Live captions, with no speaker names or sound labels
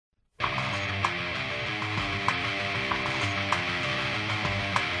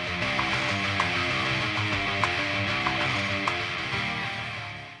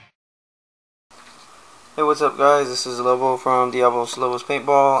Hey, what's up guys? This is Lobo from Diablo's Lobo's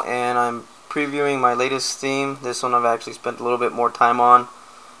Paintball, and I'm previewing my latest theme. This one I've actually spent a little bit more time on,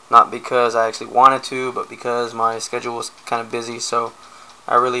 not because I actually wanted to, but because my schedule was kind of busy, so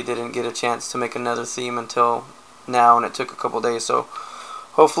I really didn't get a chance to make another theme until now, and it took a couple days, so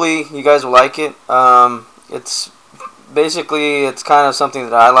hopefully you guys will like it. It's basically, it's kind of something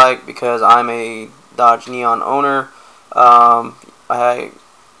that I like because I'm a Dodge Neon owner. Um, I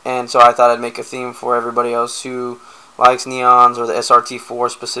and so I thought I'd make a theme for everybody else who likes neons, or the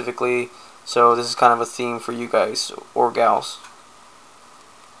SRT4 specifically. So this is kind of a theme for you guys or gals.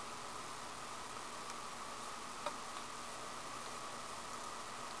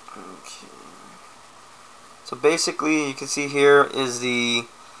 Okay. So basically, you can see here is the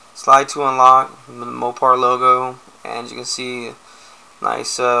slide to unlock, the Mopar logo, and you can see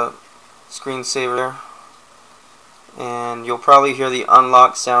nice screensaver. And you'll probably hear the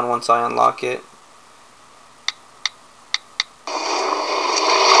unlock sound once I unlock it.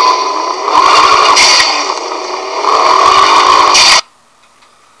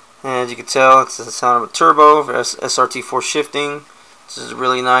 And as you can tell, it's the sound of a turbo for SRT4 shifting. This is a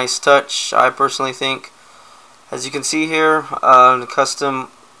really nice touch, I personally think. As you can see here, the custom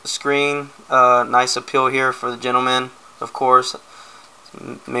screen, nice appeal here for the gentlemen, of course.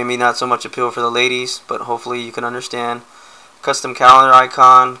 Maybe not so much appeal for the ladies, but hopefully you can understand. Custom calendar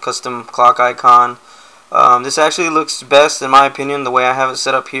icon, custom clock icon. This actually looks best, in my opinion, the way I have it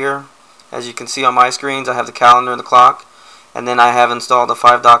set up here. As you can see on my screens, I have the calendar and the clock, and then I have installed the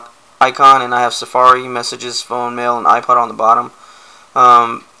 5-dot icon, and I have Safari, messages, phone, mail, and iPod on the bottom.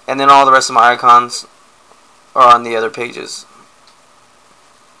 And then all the rest of my icons are on the other pages,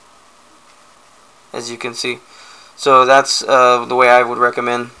 as you can see. So that's the way I would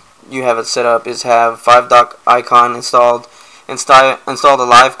recommend you have it set up, is have 5-dot icon installed. Install the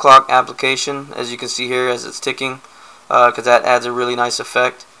live clock application, as you can see here as it's ticking, because that adds a really nice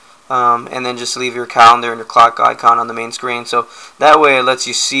effect. And then just leave your calendar and your clock icon on the main screen, so that way it lets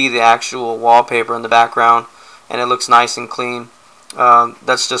you see the actual wallpaper in the background and it looks nice and clean.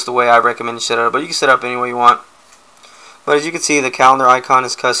 That's just the way I recommend you set it up, but you can set it up any way you want. But as you can see, the calendar icon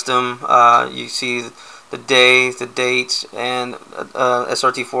is custom. You see the day, the date, and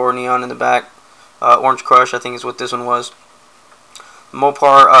SRT4 Neon in the back. Orange Crush, I think, is what this one was.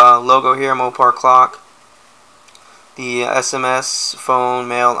 Mopar logo here, Mopar clock. The SMS, phone,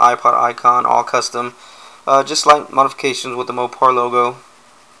 mail, iPod icon, all custom. Just like modifications with the Mopar logo.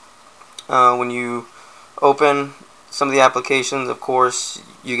 When you open some of the applications, of course,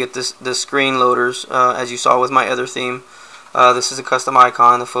 you get the screen loaders, as you saw with my other theme. This is a custom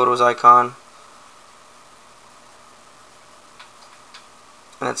icon, the photos icon.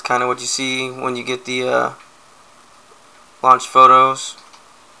 And that's kind of what you see when you get the launch photos.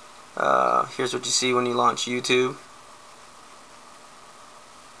 Here's what you see when you launch YouTube.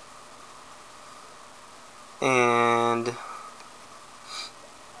 And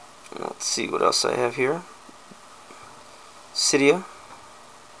let's see what else I have here. Cydia.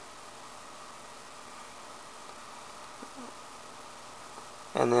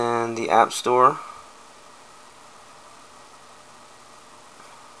 And then the App Store.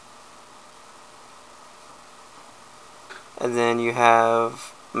 And then you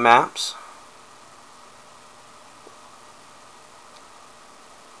have Maps.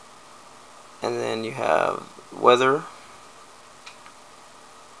 And then you have Weather.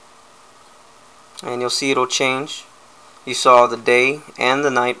 And you'll see it'll change. You saw the day and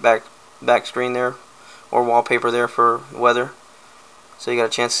the night back screen there, or wallpaper there for weather. So you got a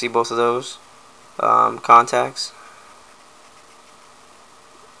chance to see both of those. Contacts.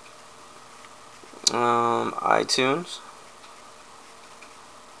 iTunes.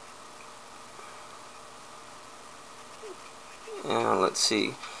 And let's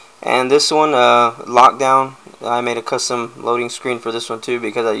see. And this one, Lockdown, I made a custom loading screen for this one too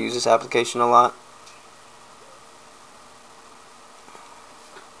because I use this application a lot.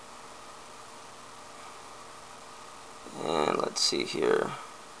 And let's see here.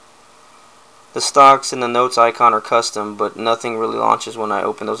 The stocks and the notes icon are custom, but nothing really launches when I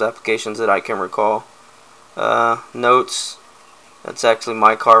open those applications that I can recall. Notes, that's actually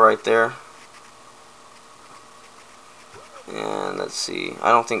my car right there. And let's see, I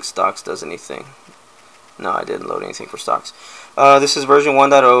don't think stocks does anything. No, I didn't load anything for stocks. This is version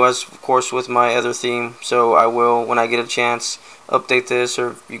 1.0, as of course with my other theme, so I will, when I get a chance, update this,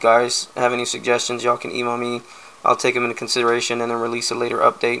 or if you guys have any suggestions, y'all can email me. I'll take them into consideration and then release a later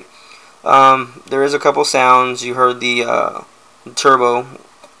update. There is a couple sounds. You heard the turbo,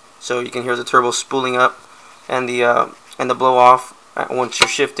 so you can hear the turbo spooling up, and the blow off once you're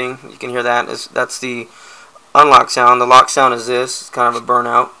shifting. You can hear that. That's the unlock sound. The lock sound is this. It's kind of a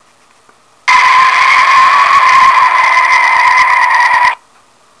burnout.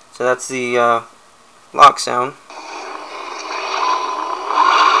 So that's the lock sound.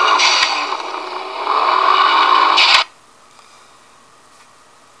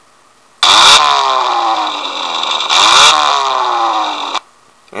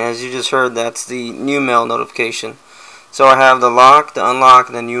 And as you just heard, that's the new mail notification. So I have the lock, the unlock,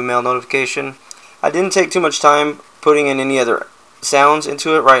 and the new mail notification. I didn't take too much time putting in any other sounds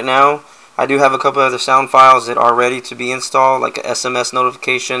into it right now. I do have a couple other sound files that are ready to be installed, like a SMS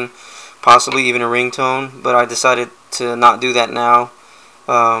notification, possibly even a ringtone, but I decided to not do that now.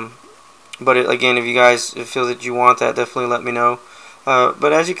 But again, if you guys feel that you want that, definitely let me know.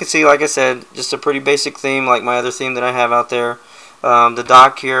 But as you can see, like I said, just a pretty basic theme like my other theme that I have out there. The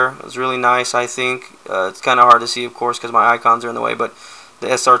dock here is really nice, I think. It's kind of hard to see, of course, because my icons are in the way, but the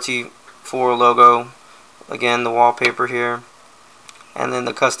SRT4 logo, again, the wallpaper here, and then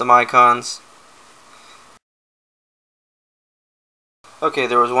the custom icons. Okay,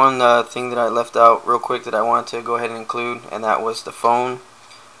 there was one thing that I left out real quick that I wanted to go ahead and include, and that was the phone.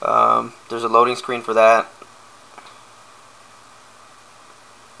 There's a loading screen for that.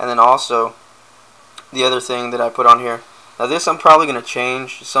 And then also, the other thing that I put on here. Now this I'm probably going to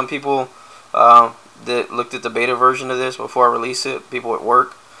change. Some people that looked at the beta version of this before I release it, people at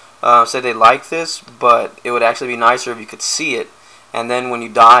work, said they like this, but it would actually be nicer if you could see it. And then when you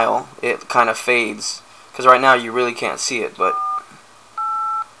dial, it kind of fades. Because right now you really can't see it, but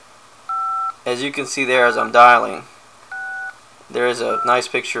as you can see there as I'm dialing, there is a nice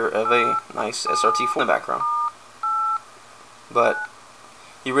picture of a nice SRT4 in the background. But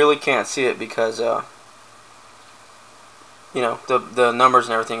you really can't see it because you know, the numbers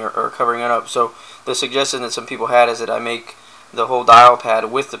and everything are covering it up. So the suggestion that some people had is that I make the whole dial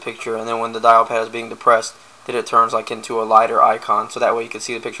pad with the picture, and then when the dial pad is being depressed, that it turns like into a lighter icon, so that way you can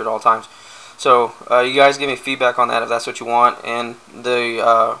see the picture at all times. So you guys give me feedback on that if that's what you want. And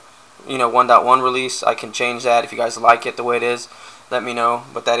the you know, 1.1 release, I can change that if you guys like it the way it is. Let me know.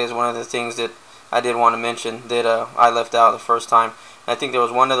 But that is one of the things that I did want to mention that I left out the first time. And I think there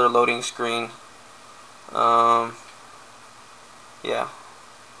was one other loading screen. Yeah,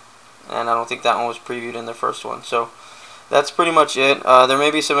 and I don't think that one was previewed in the first one. So that's pretty much it. There may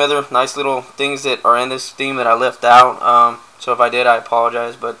be some other nice little things that are in this theme that I left out. So if I did, I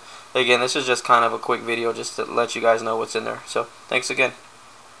apologize. But again, this is just kind of a quick video just to let you guys know what's in there. So thanks again.